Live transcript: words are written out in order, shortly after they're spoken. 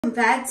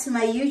Back to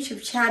my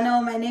YouTube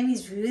channel. My name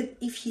is Ruth.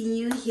 If you're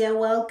new here,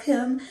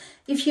 welcome.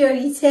 If you're a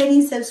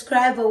returning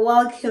subscriber,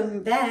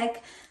 welcome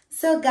back.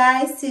 So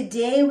guys,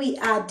 today we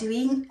are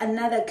doing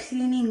another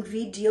cleaning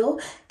video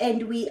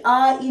and we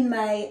are in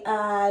my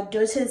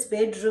daughter's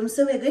bedroom.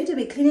 So we're going to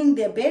be cleaning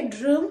their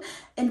bedroom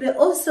and we're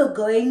also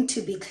going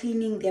to be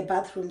cleaning their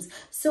bathrooms.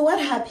 So what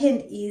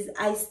happened is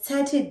I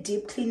started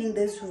deep cleaning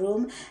this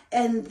room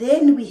and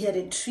then we had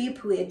a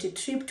trip. We had to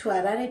trip to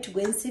Harare to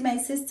go and see my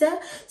sister.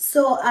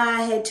 So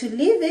I had to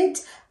leave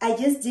it. I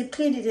just deep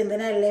cleaned it and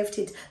then I left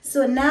it.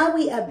 So now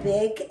we are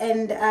back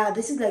and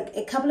this is like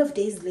a couple of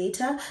days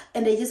later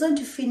and I just want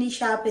to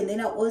finish up and then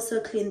I'll also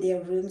clean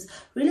their rooms.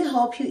 Really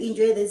hope you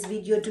enjoy this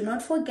video. Do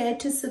not forget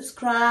to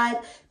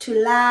subscribe, to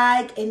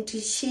like and to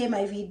share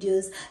my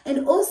videos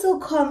and also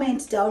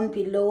comment down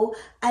below.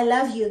 I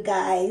love you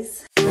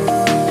guys.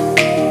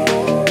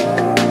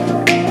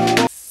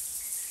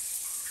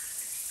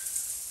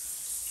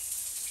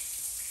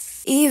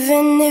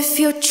 Even if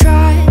you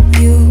tried,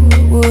 you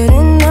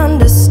wouldn't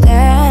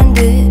understand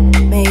it.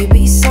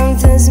 Maybe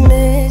something's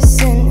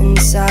missing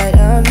inside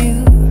of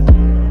you.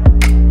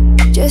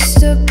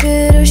 Just a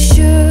bit of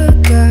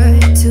sugar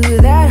to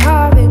that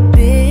horrid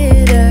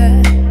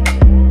bitter.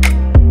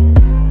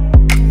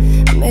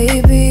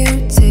 Maybe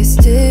you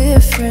taste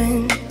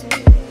different.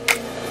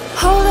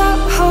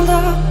 Hold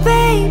up,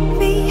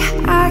 baby,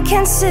 I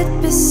can't sit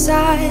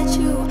beside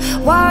you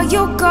while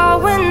you're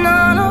going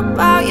on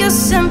about your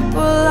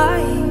simple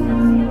life.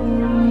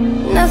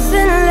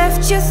 Nothing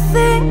left you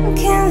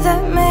thinking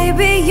that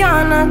maybe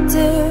you're not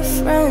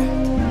different.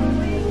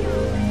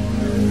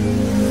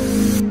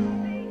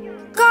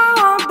 Go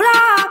on,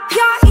 blow up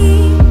your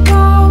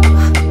ego,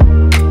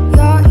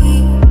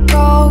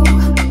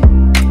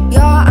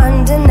 your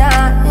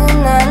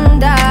undenying,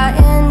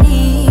 undying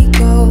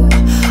ego.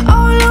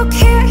 Oh, look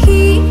here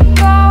he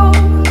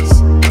goes,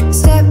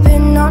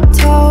 stepping on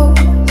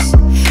toes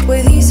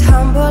with his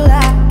humble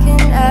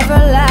and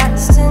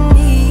everlasting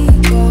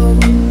ego.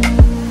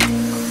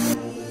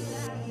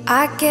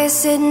 I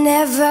guess it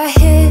never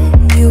hit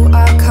you.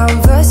 Our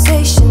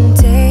conversation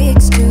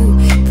takes two,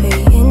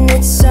 paying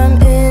it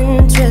some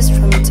interest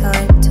from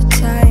time to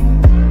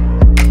time.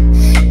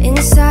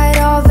 Inside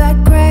all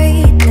that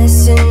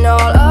greatness and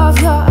all of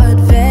your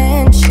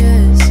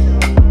adventures,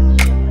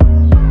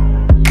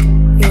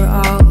 you're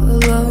all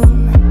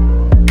alone.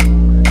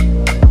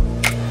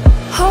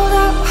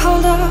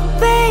 Hold up,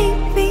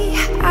 baby,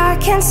 I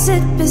can't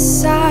sit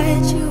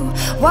beside you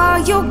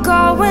while you're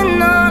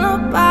going on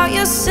about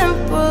your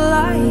simple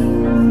life.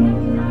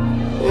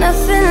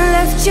 Nothing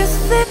left you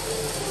think.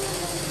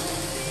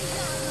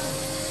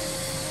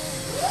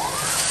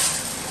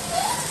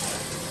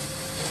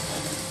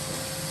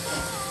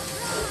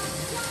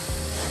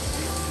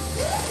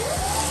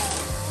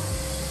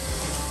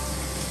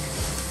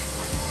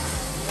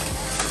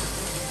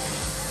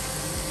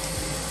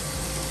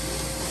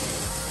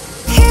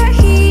 Here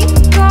he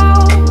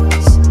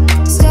goes,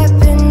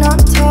 stepping on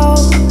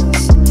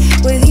toes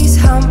with his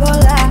humble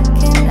and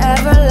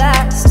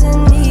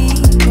everlasting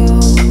ego.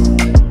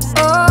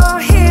 Oh,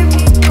 here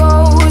he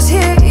goes,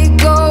 here he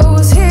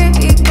goes, here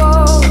he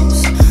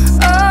goes.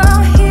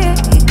 Oh, here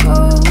he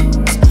goes,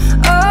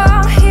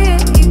 oh, here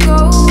he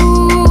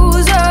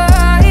goes.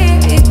 Oh,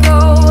 here he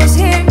goes,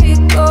 here he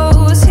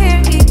goes,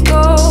 here he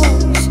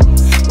goes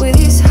with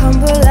his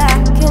humble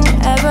and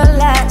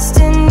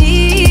everlasting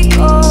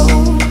ego.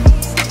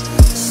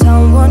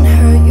 Someone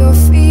hurt your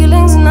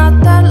feelings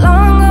not that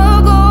long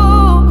ago,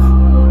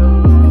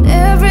 and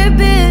every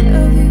bit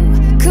of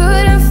you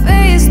couldn't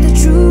face the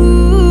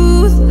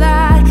truth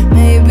that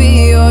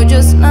maybe you're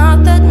just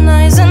not that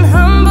nice and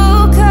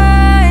humble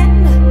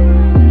kind.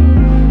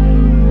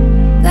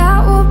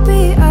 That would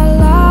be a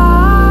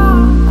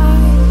lie.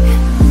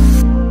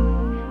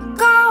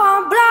 Go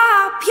on, blow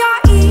up your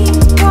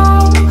ego,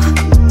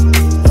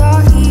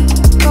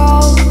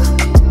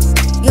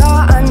 your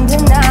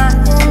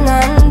undenying,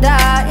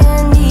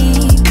 undying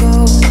ego.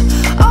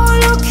 Oh,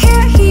 look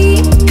here he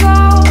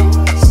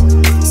goes,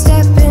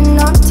 stepping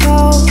on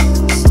toes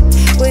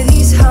with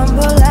his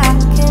humble and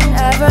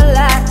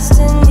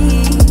everlasting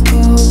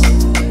ego.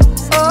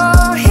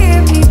 Oh,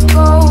 here he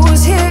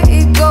goes, here he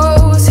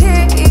goes,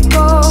 here he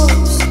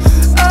goes.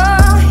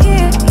 Oh,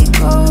 here he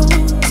goes,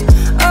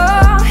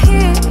 oh,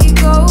 here he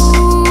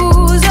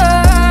goes.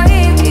 Oh,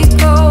 here he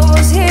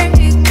goes, here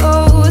he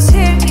goes,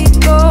 here he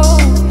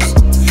goes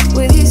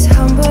with his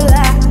humble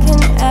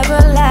and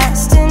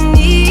everlasting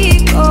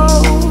ego.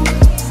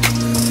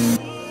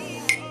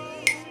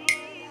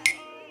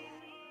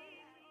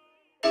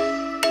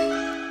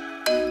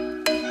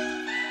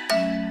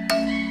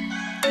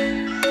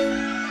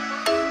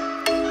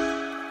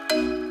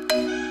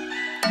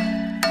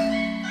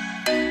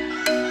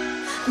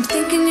 I'm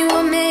thinking you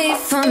were made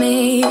for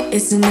me.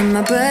 Isn't it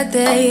my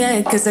birthday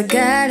yet? Cause I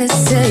gotta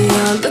say,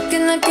 you're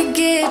looking like a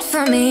gift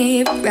for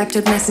me, wrapped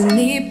up nice and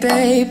neat,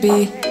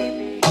 baby.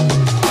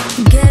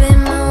 Get in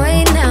my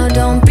way now,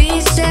 don't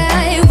be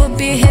shy. We'll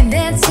be here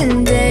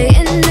dancing day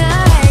and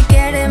night.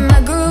 Get in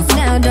my groove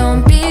now,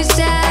 don't be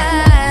shy.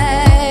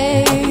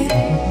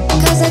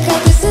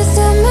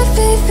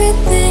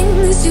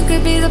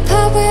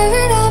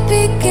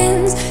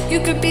 You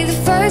could be the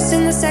first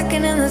and the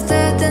second and the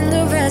third and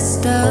the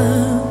rest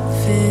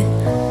of it.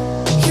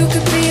 You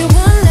could be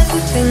one of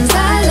the things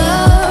I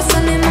love.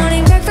 Sunday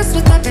morning breakfast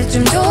with my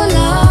bedroom door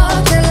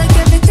locked. I like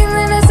everything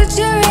that has a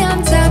cherry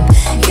on top.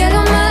 Get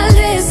on my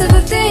list of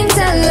the things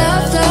I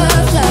love,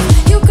 love, love.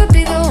 You could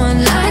be the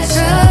one I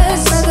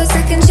trust. All the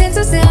second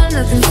chances, they are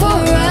nothing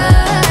for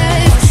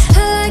us.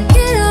 I like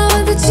it all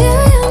with the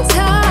cherry on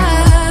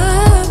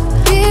top.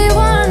 Be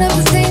one of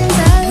the things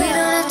I love. We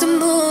don't have to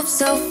move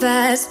so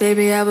fast,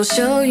 baby, I will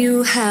show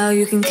you how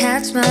you can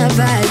catch my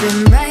vibe.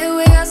 And right here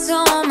we got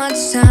so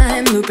much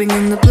time, looping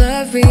in the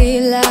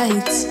blurry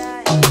lights.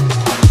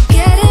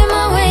 Get in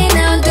my way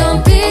now,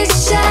 don't be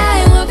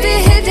shy. We'll be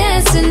here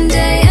dancing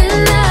day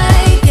and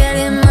night. Get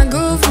in my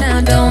groove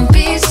now, don't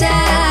be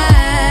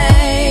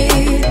shy.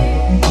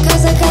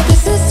 Cause I got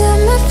this list of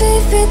my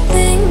favorite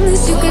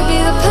things. You could be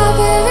the part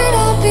where it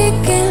all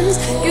begins.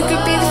 You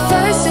could be the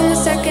first and the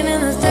second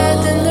and the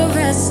third and the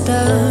rest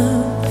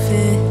of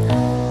it.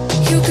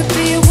 You could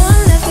be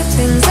one of the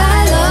things I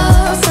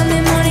love.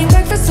 Sunday morning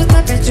breakfast with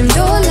my bedroom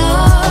door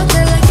locked.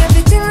 I like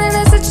everything that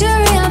has a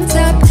cherry on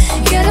top.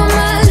 Get on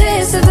my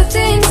list of the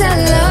things I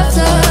love,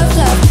 love,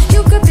 love.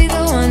 You could be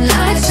the one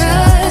I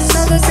trust.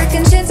 All the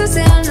second chances,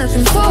 they are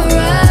nothing for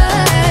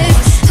us.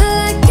 I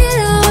like it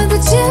all with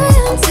the cherry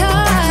on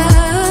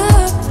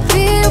top.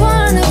 Be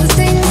one of the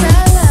things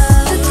I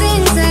love. The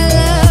things I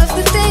love,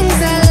 the things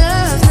I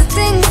love, the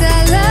things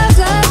I love,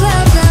 love,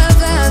 love, love,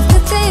 love. The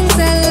things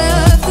I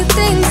love, the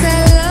things I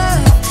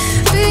love.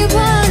 Be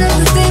one of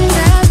the things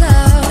I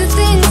love. The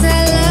things I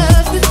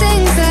love, the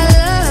things I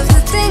love,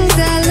 the things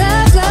I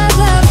love, love,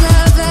 love,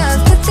 love, love.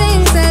 The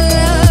things I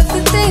love,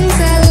 the things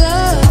I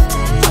love.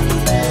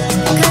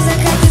 Cause I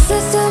got this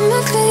list of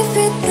my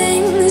favorite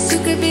things. You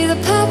could be the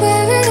part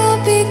where it all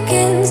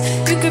begins.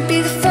 You could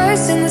be the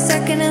first and the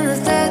second and the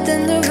third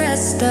and the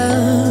rest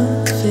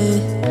of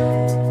it.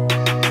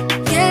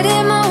 Get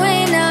in my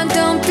way now,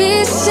 don't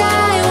be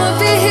shy. We'll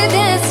be here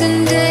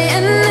dancing day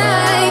and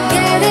night.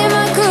 Get in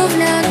my groove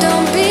now,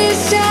 don't be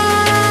shy.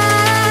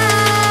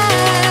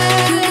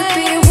 You could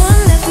be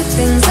one of the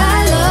things I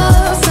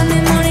love.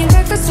 Sunday morning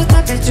breakfast with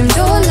my bedroom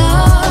door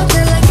locked.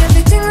 I like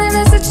everything that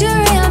has a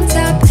cherry on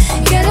top.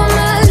 Get on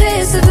my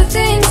list of the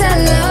things I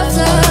love,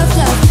 love,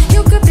 love.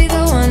 You could be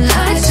the one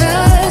I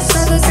trust.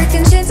 All the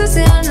second chances,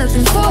 they are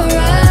nothing for us.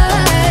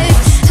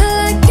 I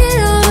like it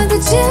all with the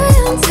cherry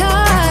on top.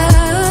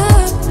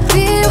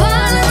 Be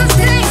one of the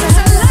things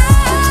I love.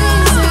 The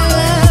things I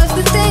love,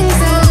 the things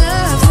I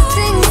love, the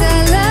things I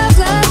love,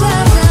 love,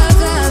 love, love,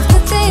 love. The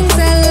things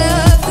I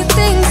love, the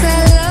things I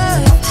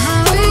love.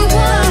 Be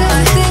one of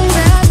the things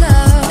I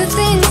love. The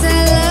things I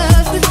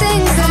love, the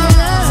things I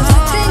love,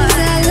 the things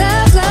I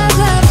love, love,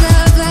 love,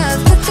 love, love.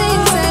 The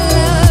things I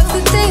love,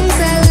 the things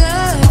I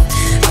love.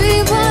 Be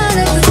one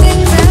of the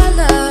things I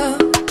love.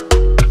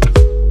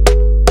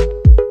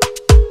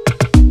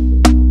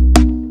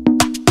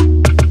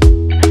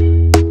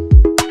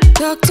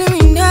 Talk to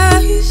me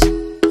nice,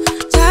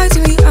 talk to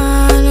me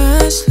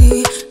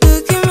honestly.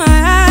 Look in my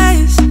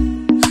eyes,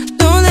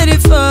 don't let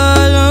it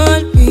fall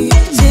on me.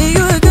 Say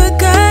you're a good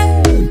guy,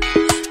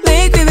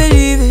 make me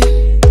believe it.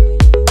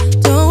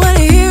 Don't wanna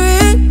hear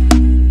it,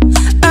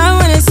 I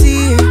wanna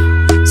see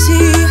it.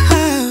 See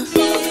how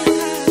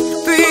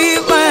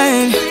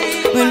rewind,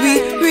 when we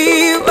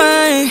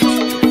rewind,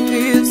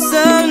 feels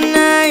so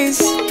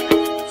nice.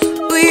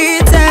 We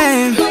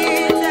time,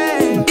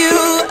 you,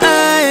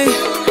 I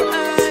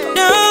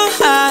know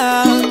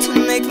how to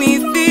make me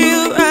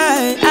feel right.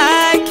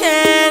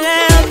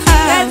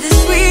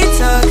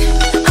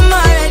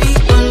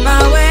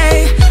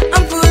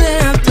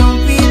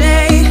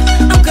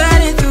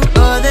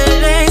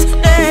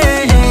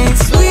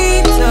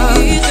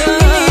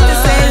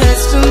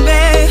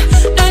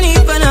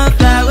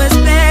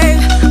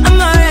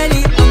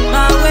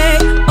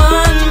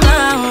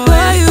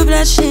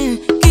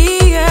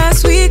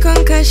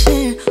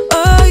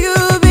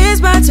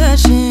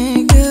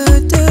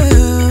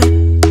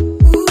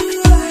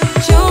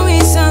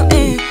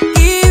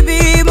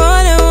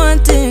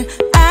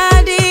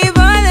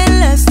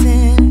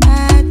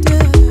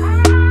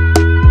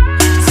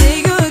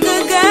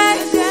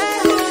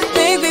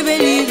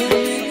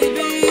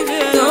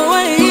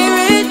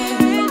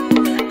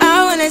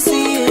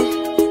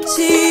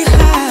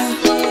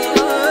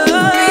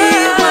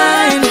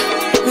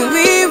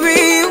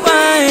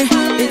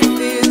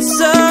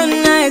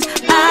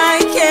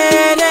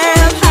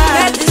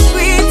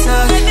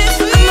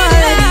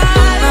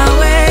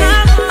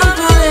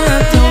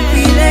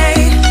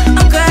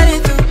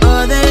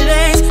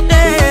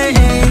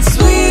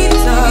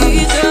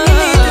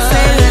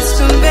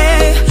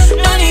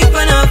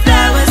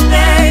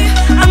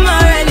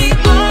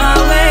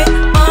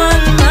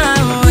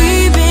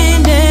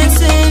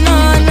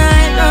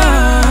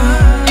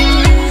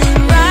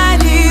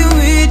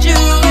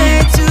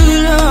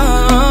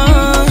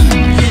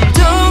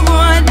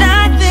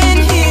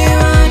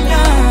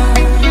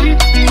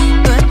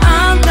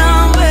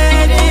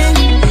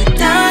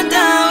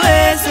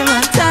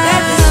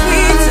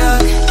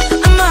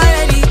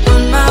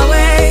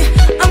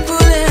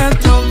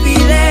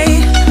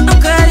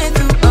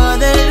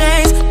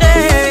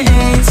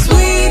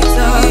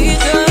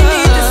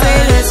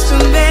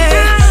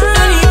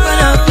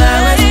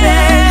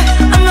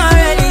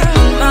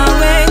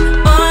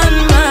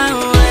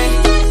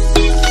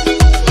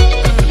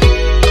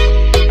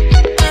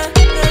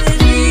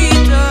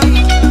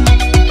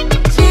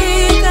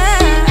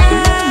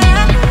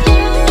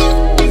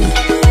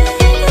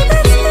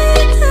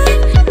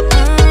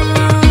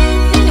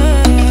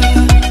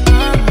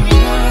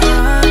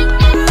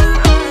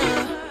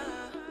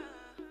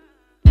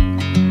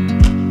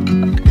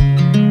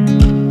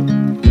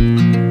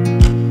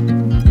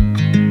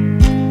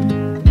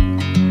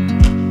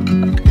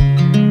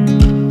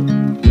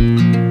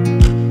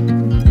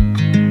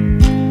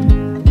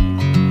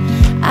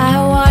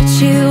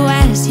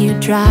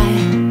 try.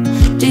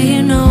 Do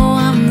you know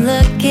I'm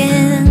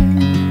looking?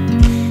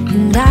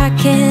 And I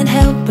can't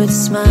help but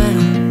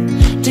smile.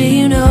 Do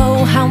you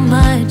know how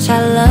much I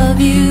love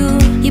you?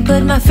 You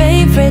put my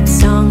favorite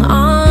song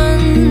on,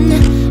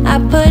 I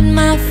put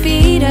my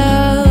feet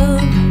up,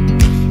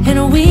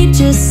 and we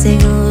just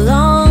sing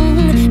along.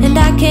 And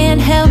I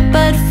can't help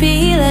but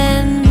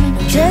feeling,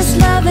 just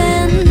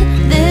loving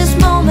this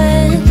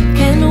moment.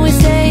 Can we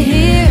stay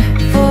here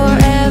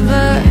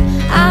forever?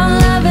 I'm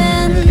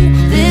loving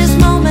this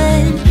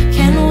moment.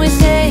 Can we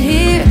stay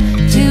here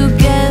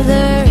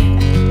together?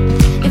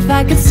 If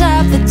I could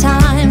stop the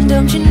time,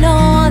 don't you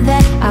know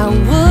that I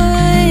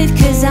would?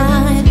 'Cause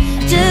I'm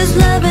just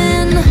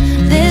loving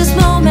this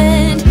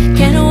moment.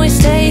 Can we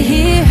stay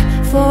here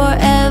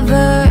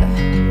forever?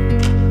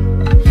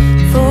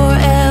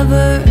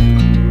 Forever.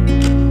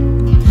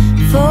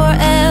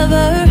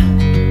 Forever.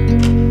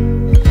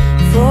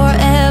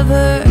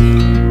 Forever.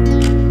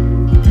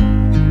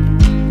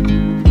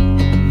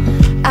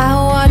 I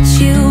watch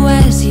you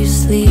as you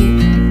sleep.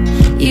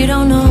 You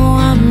don't know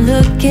I'm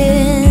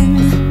looking.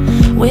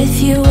 With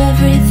you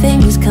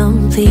everything's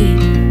complete.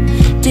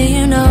 Do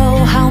you know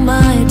how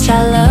much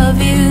I love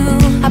you?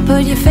 I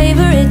put your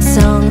favorite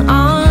song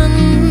on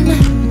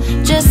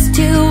just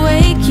to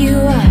wake you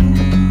up.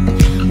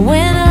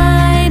 When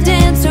I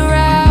dance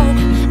around,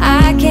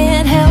 I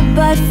can't help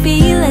but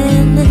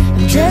feeling,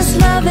 I'm just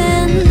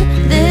loving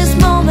this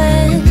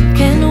moment.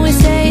 Can we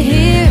stay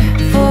here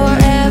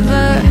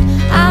forever?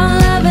 I'm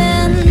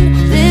loving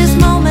this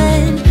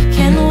moment.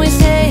 Can we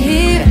stay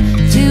here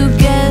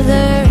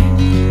together?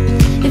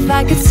 If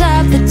I could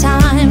stop the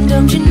time,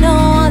 don't you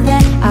know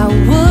that I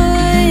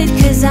would?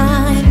 'Cause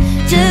I'm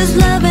just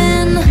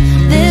loving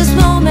this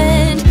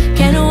moment.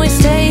 Can we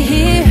stay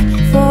here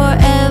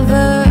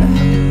forever?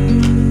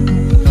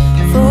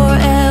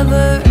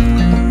 Forever.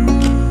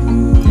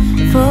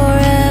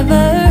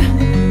 Forever.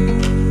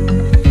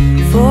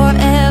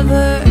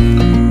 Forever.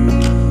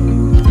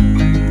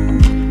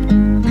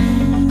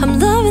 I'm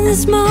loving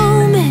this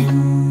moment.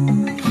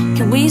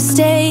 Can we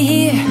stay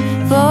here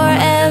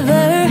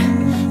forever?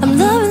 I'm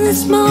loving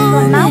this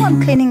moment. So now I'm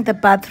cleaning the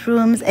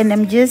bathrooms, and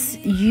I'm just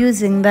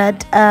using that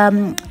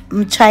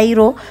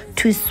chairo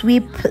to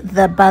sweep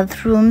the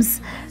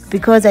bathrooms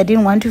because I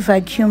didn't want to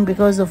vacuum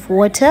because of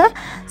water.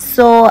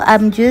 So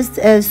I'm just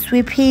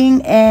sweeping,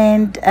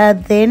 and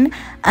then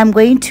I'm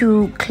going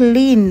to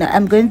clean.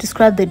 I'm going to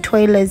scrub the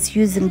toilets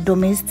using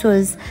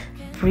Domestos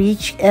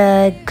bridge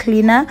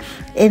cleaner,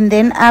 and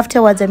then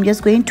afterwards I'm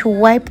just going to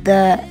wipe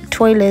the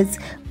toilets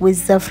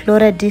with the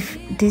Flora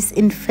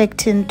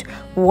disinfectant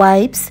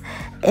wipes.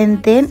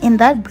 And then in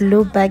that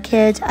blue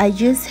bucket I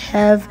just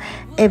have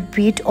a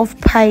bit of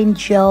pine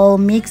gel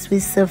mixed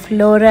with the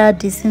Flora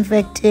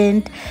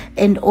disinfectant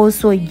and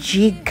also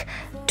jig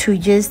to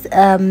just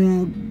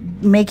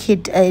make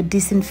it a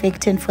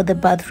disinfectant for the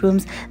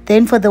bathrooms.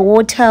 Then for the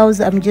waters,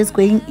 I'm just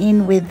going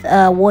in with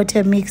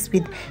water mixed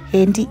with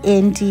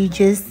handy,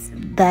 just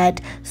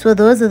that. So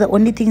those are the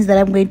only things that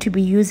I'm going to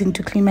be using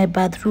to clean my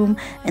bathroom.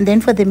 And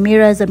then for the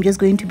mirrors, I'm just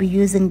going to be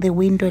using the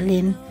window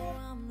lane.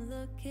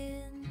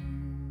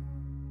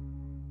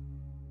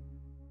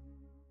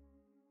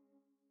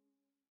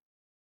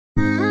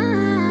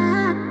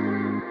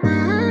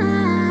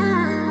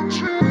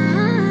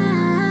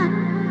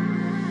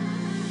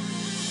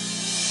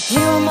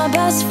 My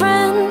best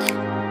friend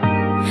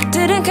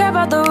didn't care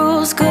about the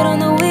rules, good on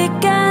the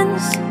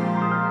weekends.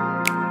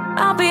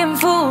 I'll be in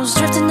fools,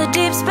 drifting to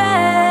deep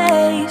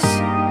space.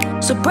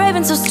 So brave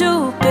and so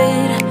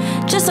stupid,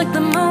 just like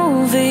the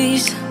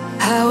movies.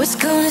 I was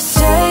gonna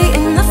stay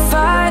in the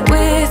fight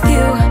with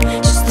you,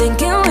 just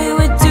thinking we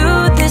would do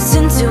this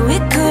until we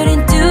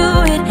couldn't do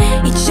it.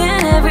 Each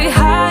and every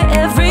high,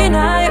 every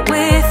night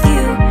with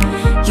you.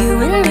 You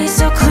and me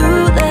so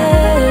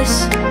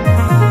clueless.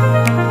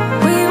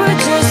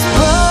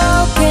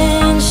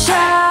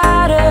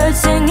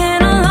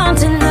 Singing along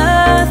to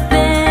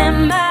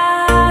nothing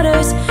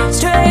matters.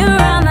 Stray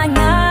around like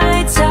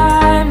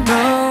nighttime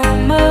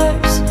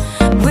rumors.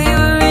 We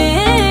were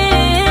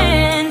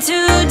in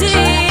too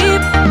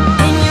deep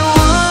in your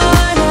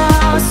worn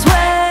out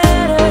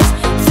sweater.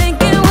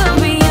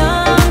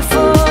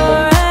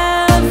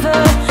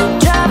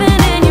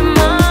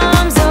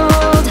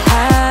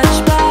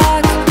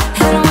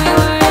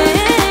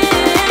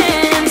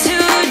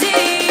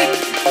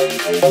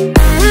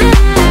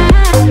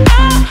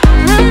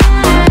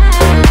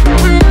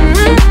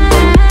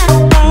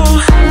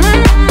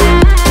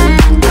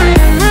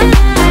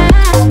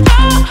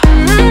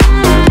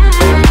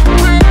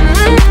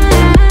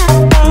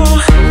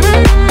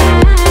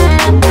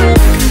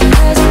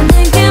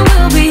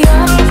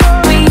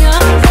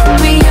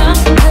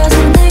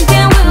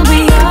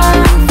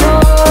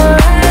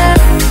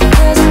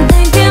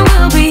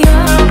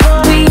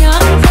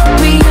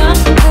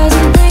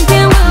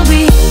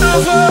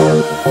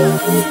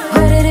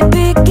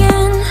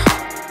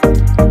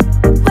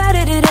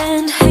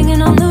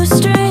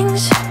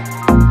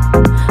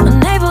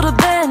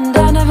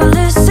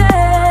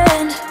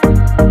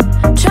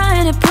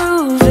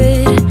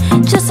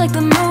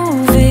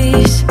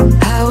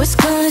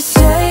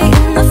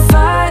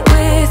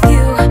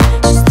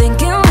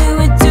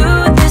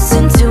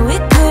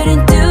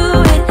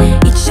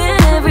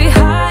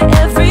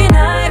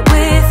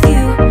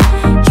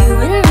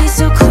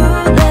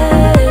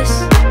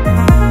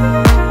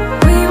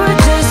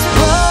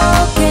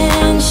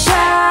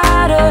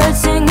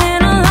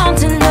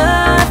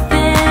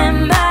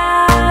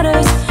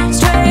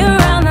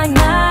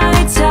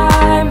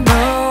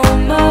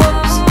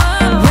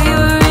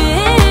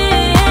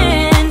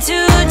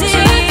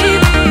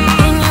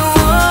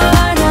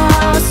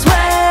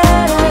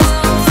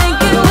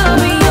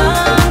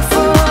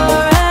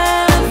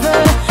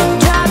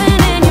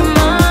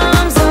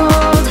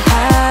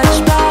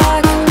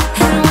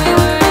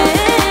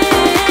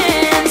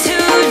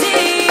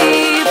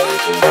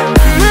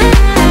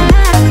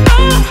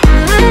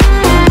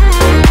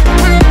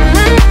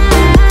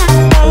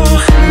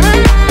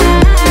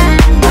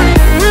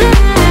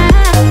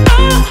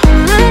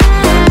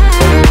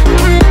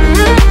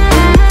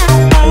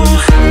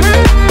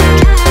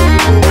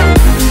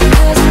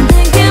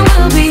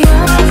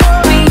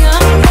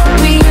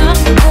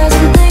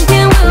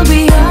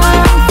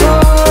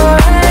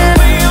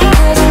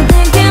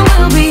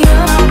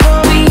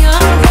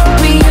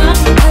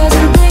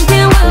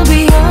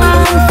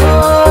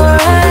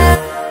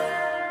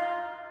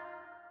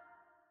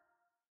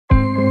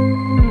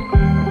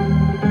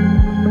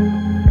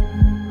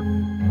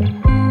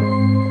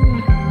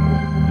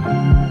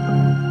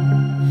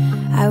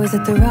 was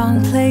at the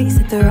wrong place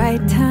at the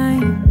right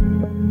time.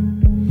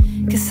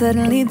 'Cause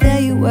suddenly there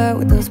you were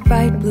with those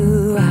bright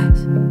blue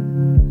eyes.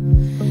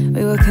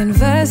 We were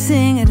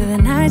conversing into the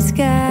night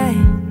sky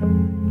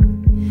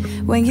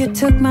when you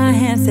took my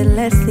hand, said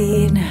let's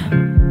leave now.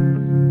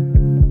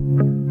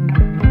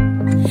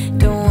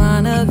 Don't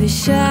wanna be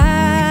shy,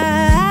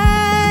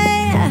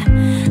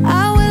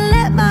 I will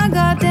let my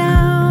guard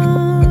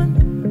down.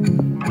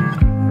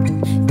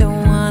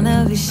 Don't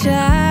wanna be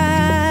shy,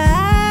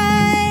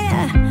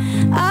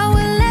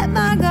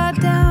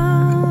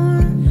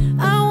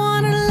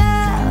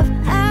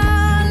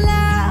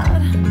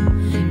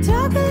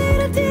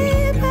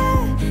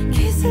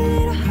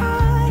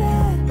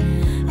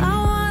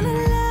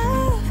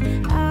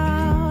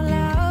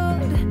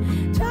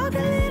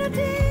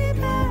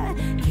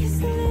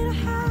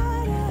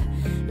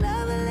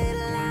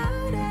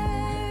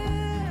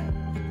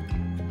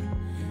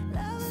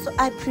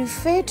 I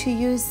prefer to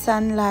use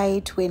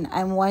sunlight when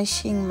I'm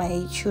washing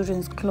my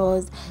children's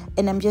clothes,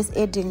 and I'm just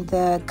adding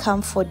the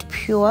Comfort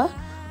Pure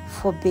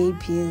for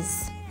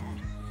babies.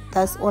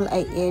 That's all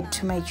I add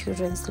to my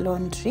children's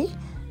laundry,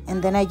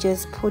 and then I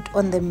just put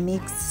on the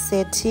mixed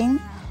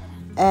setting,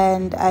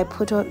 and I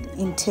put on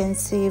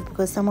intensive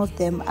because some of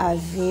them are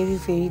very,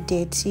 very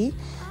dirty.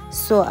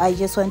 So I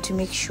just want to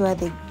make sure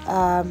they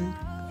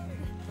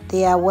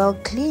are well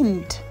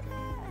cleaned.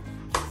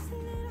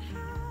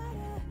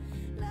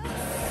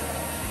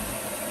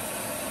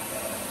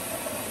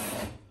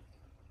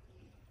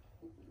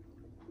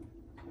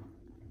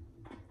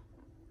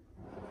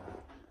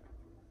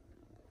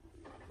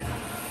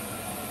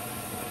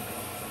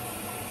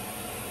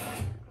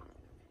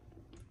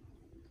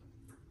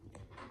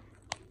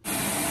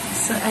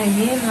 So I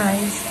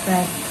realized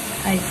that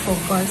I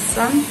forgot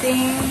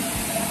something,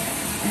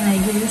 and I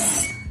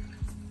just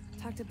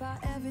talked about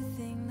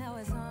everything that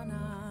was on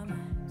our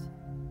minds.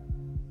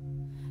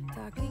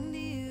 Talking to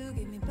you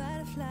gave me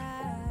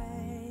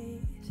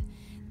butterflies.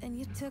 Then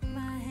you took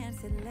my hand,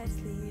 said let's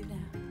leave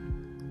now.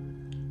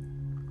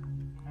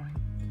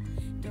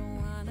 Don't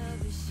wanna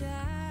be shy,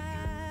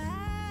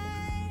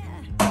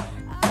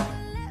 I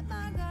will let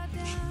my guard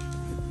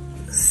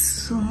down.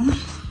 So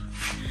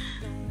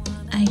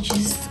I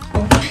just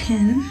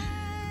open.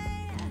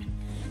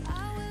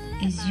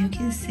 As you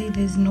can see,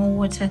 there's no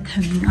water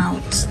coming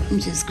out. I'm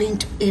just going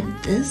to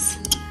add this,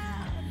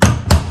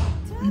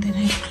 and then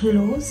I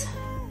close,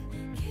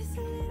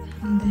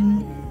 and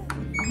then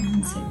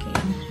once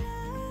again,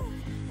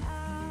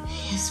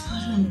 yes,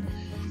 put on.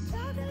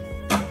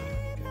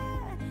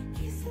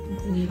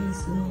 There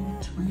is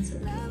load once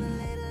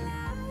again.